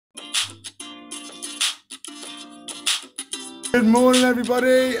Good morning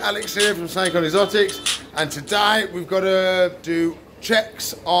everybody, Alex here from Sailfin Exotics, and today we've got to do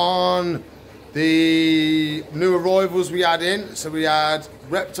checks on the new arrivals we had in. So we had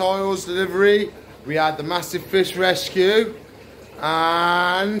reptiles delivery, we had the massive fish rescue,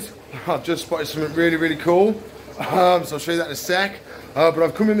 and I've just spotted something really cool. So I'll show you that in a sec. But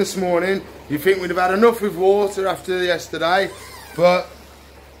I've come in this morning. You think we'd have had enough with water after yesterday, but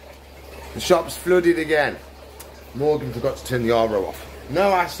the shop's flooded again. Morgan forgot to turn the RO off.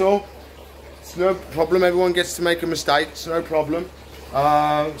 No hassle. It's no problem. Everyone gets to make a mistake. It's no problem.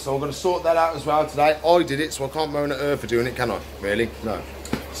 So we're going to sort that out as well today. I did it, so I can't moan at her for doing it, can I? Really? No.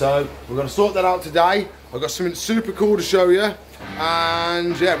 So we're going to sort that out today. I've got something super cool to show you.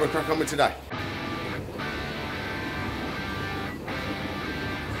 And yeah, we'll crack on with today.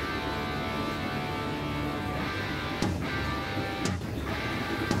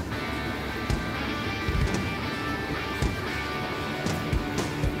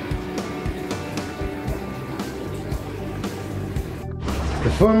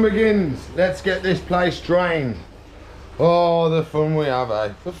 The fun begins. Let's get this place drained. Oh, the fun we have,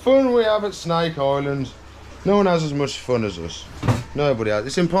 eh? The fun we have at Snake Island. No one has as much fun as us. Nobody has.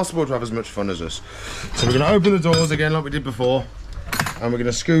 It's impossible to have as much fun as us. So we're going to open the doors again like we did before. And we're going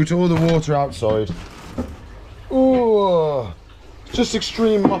to scoot all the water outside. Oh, it's just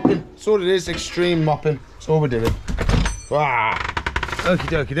extreme mopping. That's all it is, extreme mopping. That's all we're doing. Ah. Okie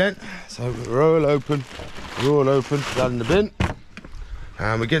dokie then. So we're all open. We're all open. That in the bin.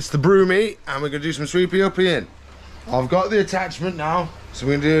 And we get to the broomy, and we're going to do some sweepy uppy in. I've got the attachment now, so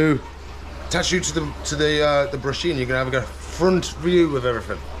we're going to attach you to the brushy, and you're going to have a front view of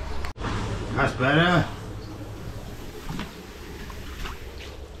everything. That's better.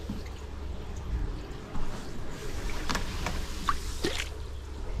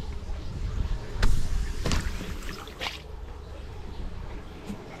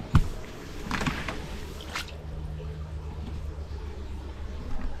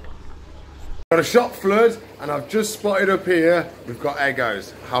 Got a shop flood, and I've just spotted up here, we've got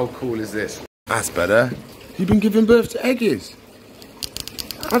Eggos. How cool is this? That's better. You've been giving birth to Eggos?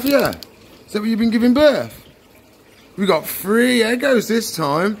 Have you? Is that what you've been giving birth? We got 3 Eggos this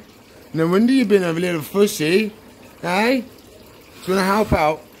time. No wonder you've been a little fussy. Hey? Do you want to help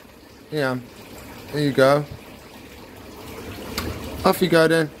out? Yeah. There you go. Off you go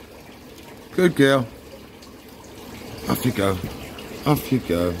then. Good girl. Off you go. Off you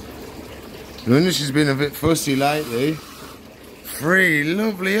go. No wonder she's been a bit fussy lately. 3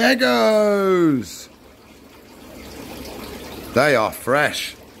 lovely Eggos. They are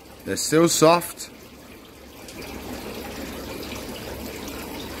fresh. They're still soft.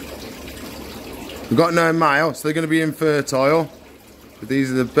 We've got no male, so they're going to be infertile. But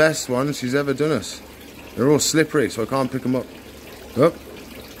these are the best ones she's ever done us. They're all slippery, so I can't pick them up. Up.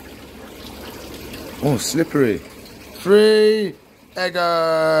 Oh, slippery. 3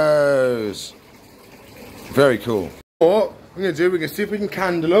 Eggos. Very cool. What we're going to do, we're going to see if we can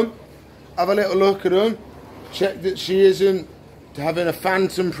candle them, have a little look at them, check that she isn't having a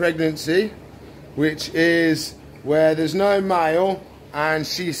phantom pregnancy, which is where there's no male and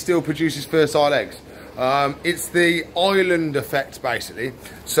she still produces fertile eggs. It's the island effect, basically.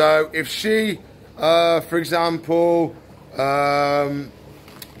 So if she, for example,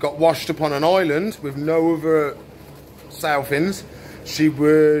 got washed up on an island with no other sailfins,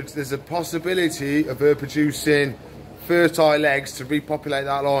 there's a possibility of her producing fertile eggs to repopulate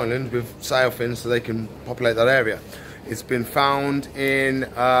that island with sailfins so they can populate that area. It's been found in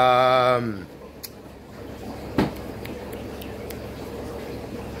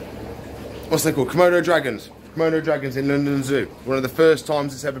what's they called? Komodo dragons. Komodo dragons in London Zoo. One of the first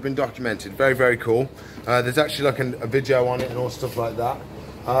times it's ever been documented. Very cool. There's actually like a video on it and all stuff like that.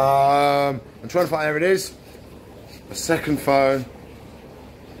 I'm trying to find, there it is. A second phone.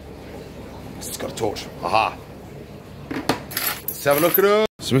 It's got a torch. Aha. Let's have a look at them.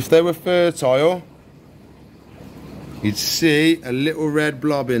 So if they were fertile, you'd see a little red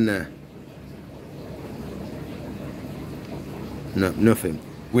blob in there. No, nothing.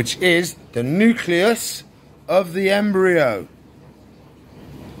 Which is the nucleus of the embryo.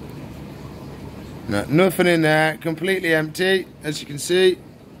 No, nothing in there. Completely empty, as you can see.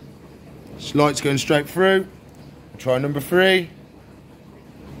 This light's going straight through. We'll try number 3.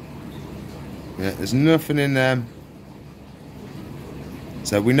 Yeah, there's nothing in them.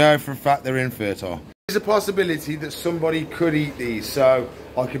 So we know for a fact they're infertile. There's a possibility that somebody could eat these, so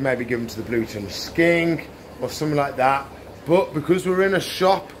I could maybe give them to the blue-tongued skink or something like that. But because we're in a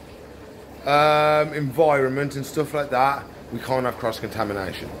shop environment and stuff like that, we can't have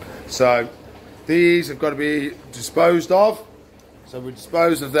cross-contamination. So these have got to be disposed of. So we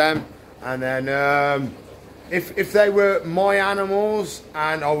dispose of them, and then if they were my animals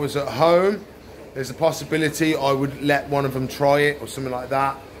and I was at home, there's a possibility I would let one of them try it or something like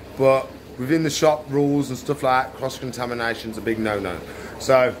that. But within the shop rules and stuff like that, cross-contamination's a big no-no.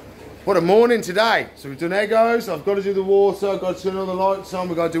 So, what a morning today. So we've done Eggos, I've got to do the water, I've got to turn all the lights on,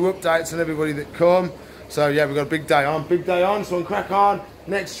 we've got to do updates on everybody that come. So yeah, we've got a big day on, so we'll crack on.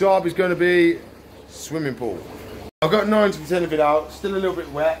 Next job is going to be swimming pool. I've got 90% of it out, still a little bit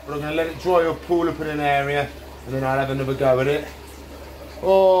wet, but I'm going to let it dry up, pool up in an area, and then I'll have another go at it.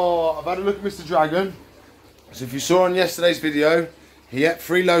 Oh, I've had a look at Mr. Dragon. So if you saw on yesterday's video, he ate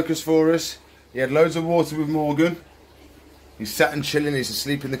 3 locusts for us. He had loads of water with Morgan. He's sat and chilling, he's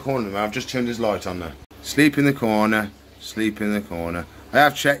asleep in the corner. I've just turned his light on now. Sleep in the corner, sleep in the corner. I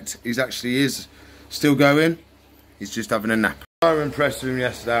have checked, he actually is still going. He's just having a nap. I was impressed with him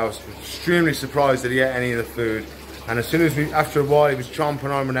yesterday. I was extremely surprised that he ate any of the food. And as soon as after a while, he was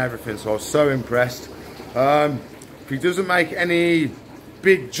chomping on and everything, so I was so impressed. If he doesn't make any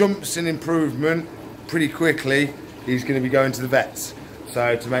big jumps in improvement pretty quickly, he's going to be going to the vets,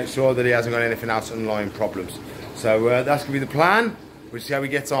 so to make sure that he hasn't got anything else underlying problems. So that's going to be the plan. We'll see how he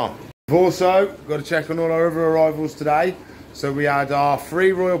gets on. We've also got to check on all our other arrivals today. So we had our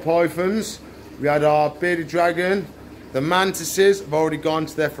 3 royal pythons, we had our bearded dragon, the mantises have already gone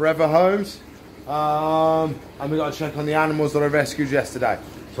to their forever homes, and we've got to check on the animals that I rescued yesterday.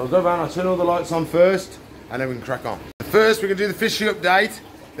 So I'll go around, I'll turn all the lights on first, and then we can crack on. First, we're going to do the fishy update.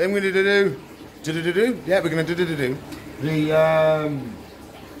 Then we're going to do the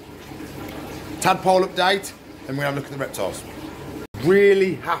tadpole update. And we're going to have a look at the reptiles.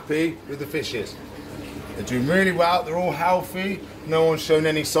 Really happy with the fishes. They're doing really well. They're all healthy. No one's shown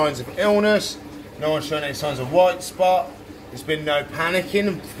any signs of illness. No one's shown any signs of white spot. There's been no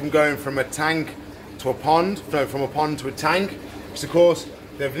panicking from going from a tank to a pond. No, from a pond to a tank. Because of course,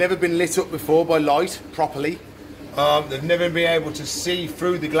 they've never been lit up before by light properly. They've never been able to see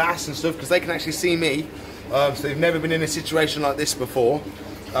through the glass and stuff because they can actually see me. So they've never been in a situation like this before.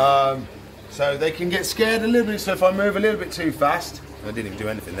 So they can get scared a little bit. So if I move a little bit too fast, I didn't even do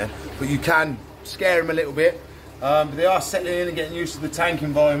anything there, but you can scare them a little bit. But they are settling in and getting used to the tank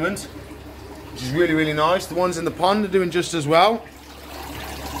environment, which is really, really nice. The ones in the pond are doing just as well.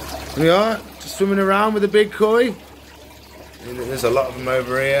 There we are, just swimming around with a big koi. There's a lot of them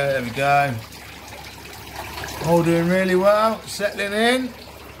over here. There we go. All doing really well, settling in.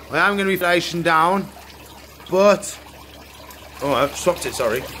 I am going to be flashing down, but oh, I've swapped it,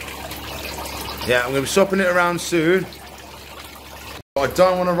 sorry. Yeah, I'm going to be swapping it around soon. But I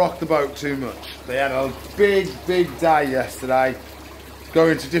don't want to rock the boat too much. They had a big day yesterday,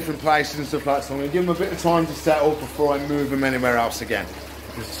 going to different places and stuff like that, so I'm going to give them a bit of time to settle before I move them anywhere else again.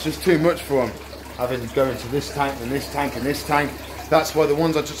 Because it's just too much for them, having to go into this tank and this tank and this tank. That's why the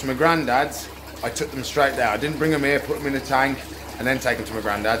ones I took to my granddad's, I took them straight there. I didn't bring them here, put them in a tank, and then take them to my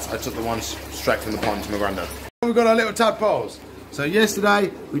granddad's. I took the ones straight from the pond to my granddad. We've got our little tadpoles. So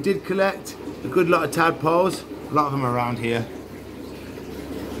yesterday, we did collect a good lot of tadpoles. A lot of them are around here.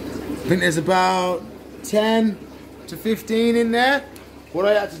 I think there's about 10 to 15 in there. What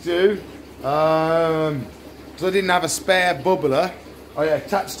I had to do, because I didn't have a spare bubbler, I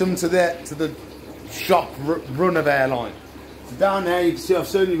attached them to the shop run of airline. So down there, you can see I've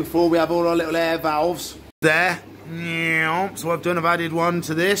shown you before, we have all our little air valves there. So I've added one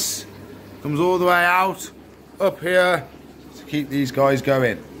to this. Comes all the way out, up here, to keep these guys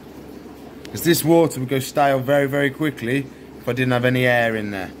going. Because this water would go stale very, very quickly if I didn't have any air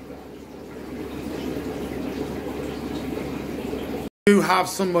in there. I do have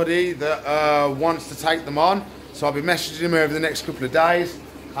somebody that wants to take them on, so I'll be messaging him over the next couple of days,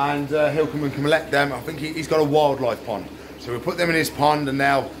 and he'll come and collect them. I think he's got a wildlife pond. So we'll put them in his pond and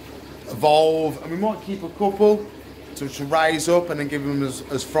they'll evolve, and we might keep a couple to raise up and then give them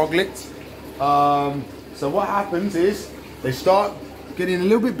as froglets. So what happens is they start getting a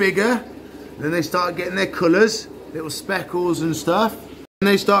little bit bigger, then they start getting their colours, little speckles and stuff.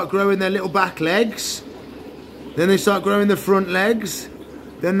 Then they start growing their little back legs, then they start growing the front legs,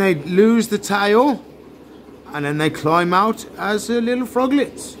 then they lose the tail, and then they climb out as little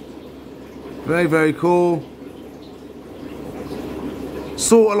froglets. Very, very cool.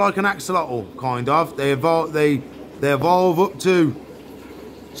 Sort of like an axolotl, kind of. They evolve up to.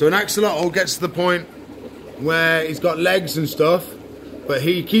 So an axolotl gets to the point where he's got legs and stuff, but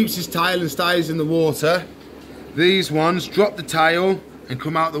he keeps his tail and stays in the water. These ones drop the tail and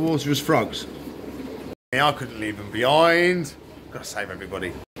come out the water as frogs. I couldn't leave them behind. Gotta save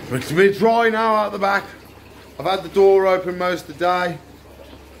everybody. It's a bit dry now out the back. I've had the door open most of the day.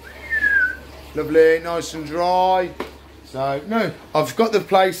 Lovely, nice and dry. So, no, I've got the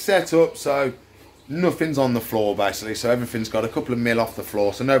place set up so nothing's on the floor basically. So everything's got a couple of mil off the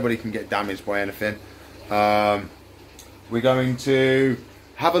floor so nobody can get damaged by anything. We're going to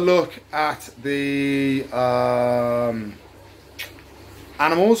have a look at the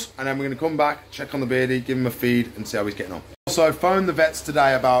animals, and then we're going to come back, check on the beardie, give him a feed and see how he's getting on. Also phoned the vets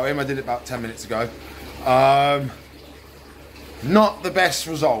today about him. I did it about 10 minutes ago. Not the best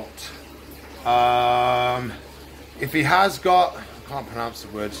result. If he has got, I can't pronounce the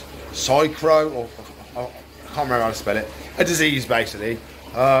words, psychro, or I can't remember how to spell it, a disease basically,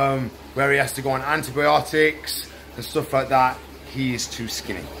 where he has to go on antibiotics and stuff like that, he is too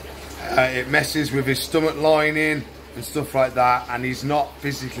skinny. It messes with his stomach lining and stuff like that, and he's not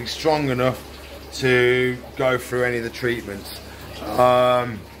physically strong enough to go through any of the treatments.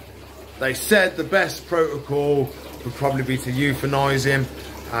 They said the best protocol would probably be to euthanize him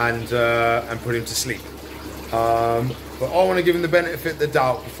and put him to sleep. But I want to give him the benefit of the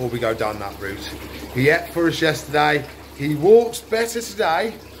doubt before we go down that route. He ate for us yesterday. He walks better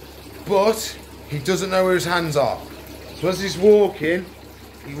today, but he doesn't know where his hands are. So as he's walking,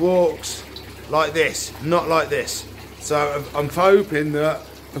 he walks like this, not like this. So I'm hoping that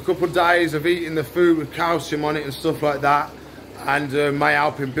a couple of days of eating the food with calcium on it and stuff like that, and may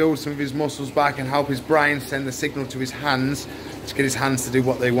help him build some of his muscles back and help his brain send the signal to his hands to get his hands to do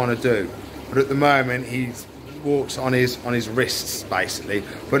what they want to do. But at the moment he walks on his wrists basically,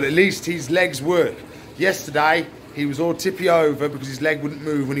 but at least his legs work. Yesterday he was all tippy over because his leg wouldn't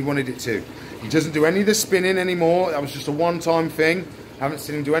move when he wanted it to. He doesn't do any of the spinning anymore. That was just a one-time thing. Haven't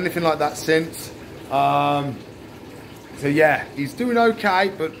seen him do anything like that since. So yeah, he's doing okay,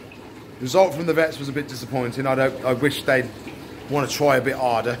 but the result from the vets was a bit disappointing. I wish they'd want to try a bit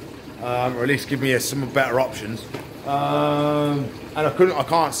harder, or at least give me some better options. And I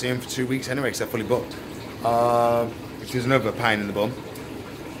can't see him for 2 weeks anyway, because they're fully booked, which is another pain in the bum.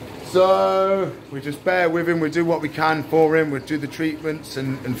 So we just bear with him. We do what we can for him. We'll do the treatments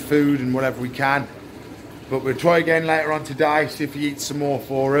and food and whatever we can. But we'll try again later on today, see if he eats some more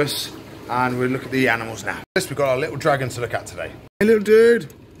for us, and we'll look at the animals now. First, we've got our little dragon to look at today. Hey little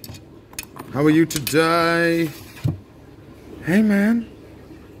dude, how are you today? Hey man,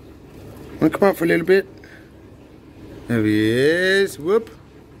 wanna come out for a little bit? There he is, whoop.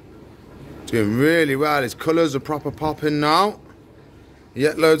 Doing really well, his colours are proper popping now. He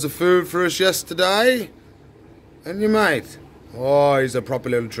ate loads of food for us yesterday. And your mate? Oh, he's a proper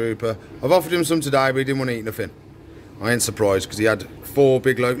little trooper. I've offered him some today, but he didn't want to eat nothing. I ain't surprised, because he had 4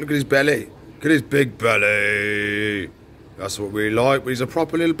 big loads. Look at his belly. Look at his big belly. That's what we like, but he's a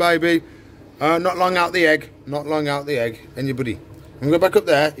proper little baby. Not long out the egg. Not long out the egg. And your buddy. I'm going to go back up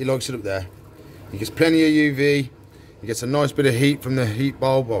there. He likes it up there. He gets plenty of UV. He gets a nice bit of heat from the heat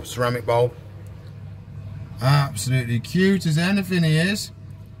bulb, or ceramic bulb. Absolutely cute as anything he is.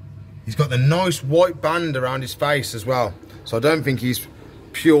 He's got the nice white band around his face as well. So I don't think he's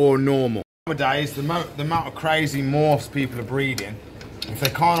pure normal. Nowadays, the amount of crazy morphs people are breeding, if they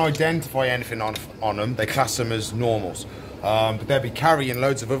can't identify anything on them, they class them as normals. But they'll be carrying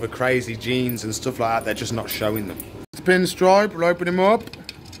loads of other crazy genes and stuff like that. They're just not showing them. It's Pinstripe, we'll open him up.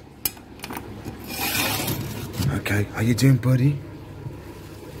 Okay, how you doing, buddy?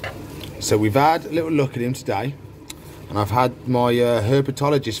 So we've had a little look at him today, and I've had my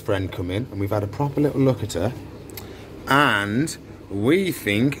herpetologist friend come in, and we've had a proper little look at her, and we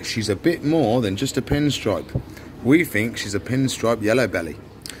think she's a bit more than just a pinstripe. We think she's a pinstripe yellow belly,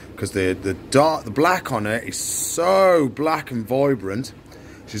 because the black on her is so black and vibrant.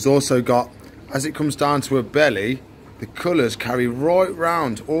 She's also got, as it comes down to her belly, the colours carry right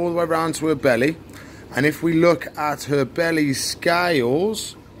round, all the way round to her belly. And if we look at her belly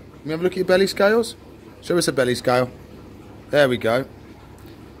scales, can we have a look at your belly scales? Show us a belly scale. There we go.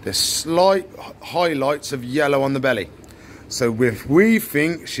 There's slight highlights of yellow on the belly. So we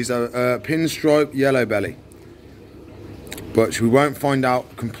think she's a pinstripe yellow belly. But we won't find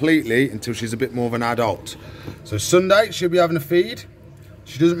out completely until she's a bit more of an adult. So Sunday, she'll be having a feed.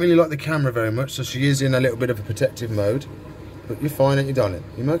 She doesn't really like the camera very much, so she is in a little bit of a protective mode. But you're fine, ain't you, darling?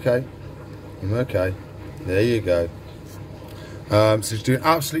 You're okay. You're okay. There you go. So she's doing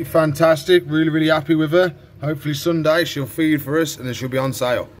absolutely fantastic. Really, really happy with her. Hopefully Sunday she'll feed for us and then she'll be on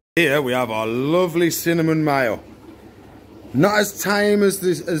sale. Here we have our lovely cinnamon male. Not as tame as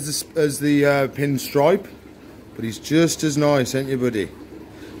the pinstripe, but he's just as nice, ain't you, buddy?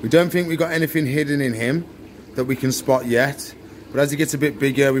 We don't think we've got anything hidden in him that we can spot yet. But as he gets a bit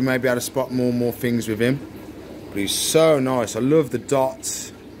bigger, we may be able to spot more and more things with him. But he's so nice. I love the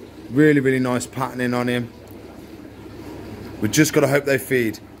dots. Really, really nice patterning on him. We've just got to hope they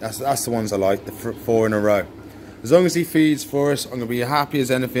feed. That's the ones I like, the 4 in a row. As long as he feeds for us, I'm going to be happy as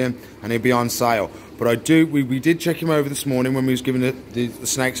anything, and he'll be on sale. But we did check him over this morning when we was giving the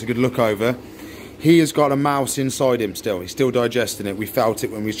snakes a good look over. He has got a mouse inside him still. He's still digesting it. We felt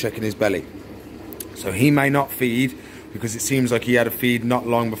it when we was checking his belly. So he may not feed, because it seems like he had a feed not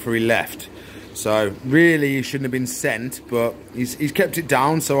long before he left. So really he shouldn't have been sent, but he's kept it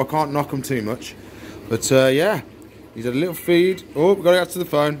down, so I can't knock him too much. But yeah, he's had a little feed. Oh, we've got to get to the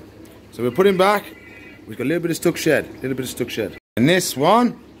phone. So we'll put him back. We've got a little bit of stuck shed. And this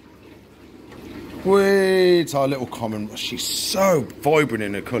one, it's our little common. She's so vibrant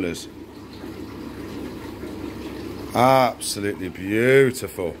in her colours. Absolutely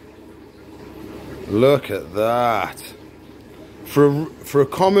beautiful. Look at that. For a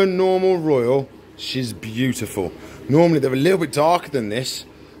common normal royal, she's beautiful. Normally they're a little bit darker than this,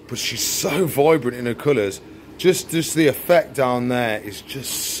 but she's so vibrant in her colours. Just the effect down there is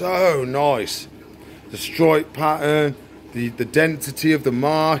just so nice. The stripe pattern, the density of the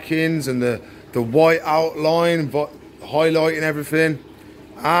markings, and the white outline, highlighting everything.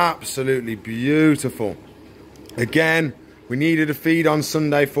 Absolutely beautiful. Again, we needed a feed on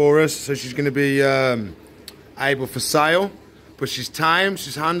Sunday for us, so she's going to be able for sale. But she's tamed,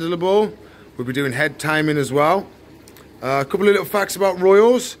 she's handleable. We'll be doing head taming as well. A couple of little facts about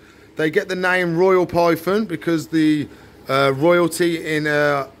royals. They get the name Royal Python because the royalty in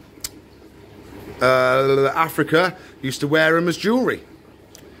Africa used to wear them as jewellery.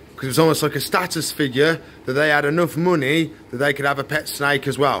 Because it was almost like a status figure that they had enough money that they could have a pet snake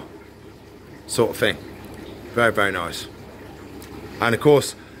as well. Sort of thing. Very, very nice. And of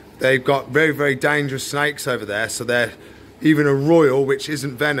course, they've got very, very dangerous snakes over there, so they're even a royal which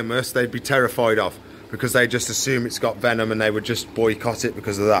isn't venomous, they'd be terrified of, because they just assume it's got venom and they would just boycott it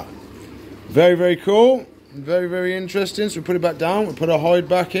because of that. Very, very cool. Very, very interesting. So we put it back down, we put our hide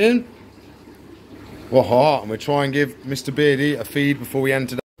back in. And we'll try and give Mr. Beardy a feed before we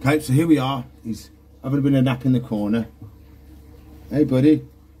enter. Okay, so here we are. He's having a bit of a nap in the corner. Hey, buddy.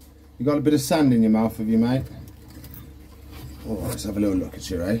 You got a bit of sand in your mouth, have you, mate? Oh, let's have a little look at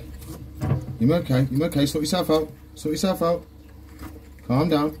you, eh? You okay? You okay? Sort yourself out. Sort yourself out. Calm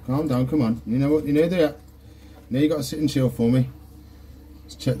down, come on. You know what? You know that. Now you got to sit and chill for me.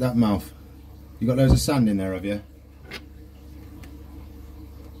 Let's check that mouth. You got loads of sand in there, have you?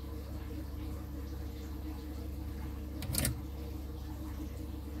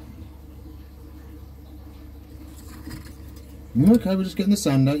 Okay, we're just getting the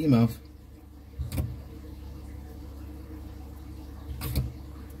sand out your mouth.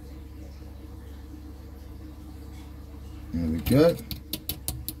 There we go.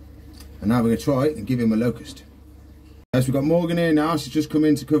 And now we're going to try it and give him a locust. As we've got Morgan here now, she's just come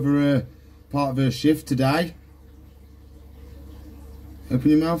in to cover part of her shift today. Open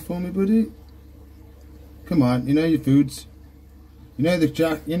your mouth for me, buddy. Come on, you know your foods. You know the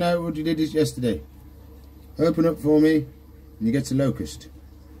jack, you know what you did this yesterday. Open up for me and you get a locust.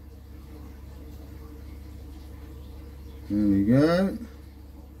 There we go.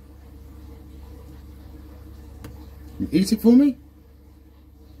 You eat it for me?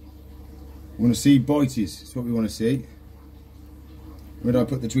 We want to see bites. That's what we want to see. Where did I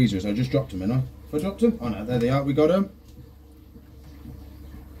put the tweezers? I just dropped them, didn't I? Have I dropped them? Oh no, there they are. We got them.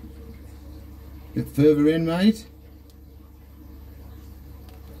 Bit further in, mate.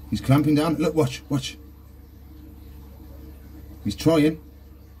 He's clamping down. Look, watch, watch. He's trying.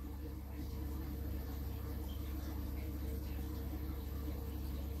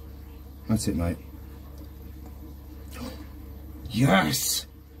 That's it, mate. Yes!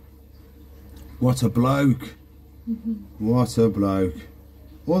 What a bloke. What a bloke.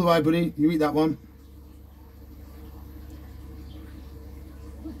 All the way, buddy. You eat that one.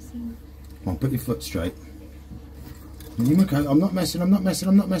 Come on, put your foot straight. You okay? I'm not messing, I'm not messing,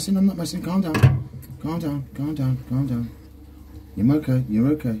 I'm not messing, I'm not messing. Calm down. Calm down, calm down, calm down. You're okay, you're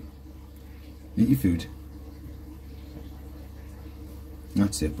okay. Eat your food.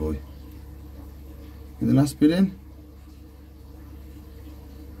 That's it, boy. Get the last bit in.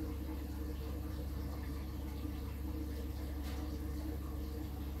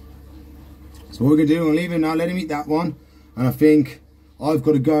 So what we're going to do, we'll leave him now, let him eat that one. And I think I've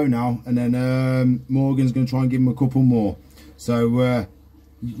got to go now. And then Morgan's going to try and give him a couple more. So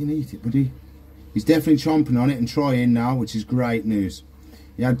you can eat it, buddy. He's definitely chomping on it and trying now, which is great news.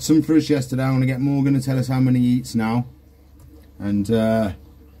 He had some for us yesterday. I'm going to get Morgan to tell us how many he eats now. And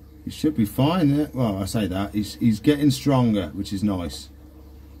he should be fine. Well, I say that. He's getting stronger, which is nice.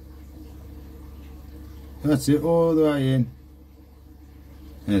 That's it, all the way in.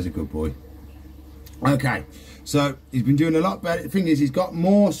 There's a good boy. Okay, so he's been doing a lot better. The thing is, he's got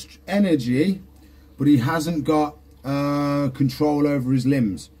more energy, but he hasn't got control over his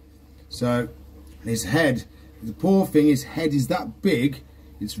limbs. So his head, the poor thing, his head is that big,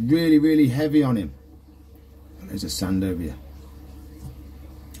 it's really, really heavy on him. And there's a sand over here.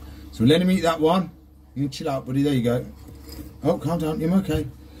 So let him eat that one. You can chill out, buddy. There you go. Oh, calm down. I'm okay.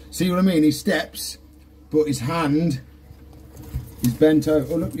 See what I mean? He steps, but his hand is bent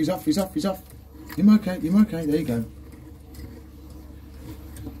over. Oh, look, he's off, he's off, he's off. I'm okay, I'm okay. There you go.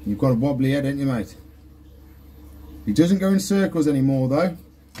 You've got a wobbly head, ain't you, mate? He doesn't go in circles anymore, though.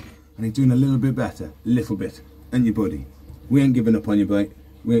 And he's doing a little bit better. A little bit. Ain't you, buddy? We ain't giving up on you, mate.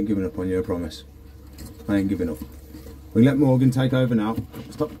 We ain't giving up on you, I promise. I ain't giving up. We let Morgan take over now.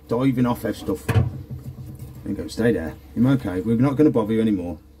 Stop diving off F stuff. There you go, stay there. I'm okay. We're not going to bother you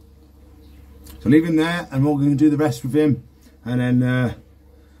anymore. So leave him there, and Morgan can do the rest with him. And then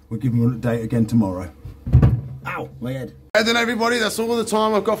we'll give him an update again tomorrow. Ow, my head. And then everybody, that's all the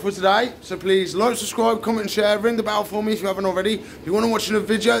time I've got for today. So please like, subscribe, comment and share. Ring the bell for me if you haven't already. If you want to watch another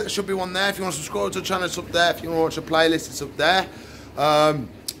video, there should be one there. If you want to subscribe to the channel, it's up there. If you want to watch a playlist, it's up there.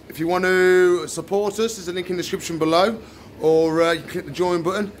 If you want to support us, there's a link in the description below. Or you click the join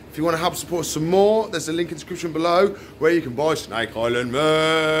button. If you want to help support us some more, there's a link in the description below where you can buy Snake Island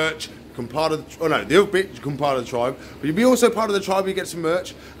merch. Become part of the, oh no, the other bit, you become part of the tribe. But you'll be also part of the tribe, you get some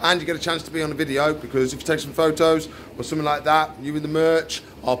merch, and you get a chance to be on the video, because if you take some photos or something like that, you with the merch,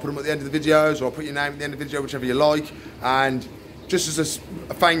 I'll put them at the end of the videos, or I'll put your name at the end of the video, whichever you like. And just as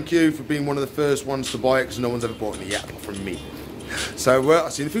a thank you for being one of the first ones to buy it, because no one's ever bought it yet, apart from me. So I'll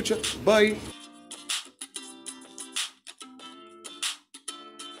see you in the future. Bye.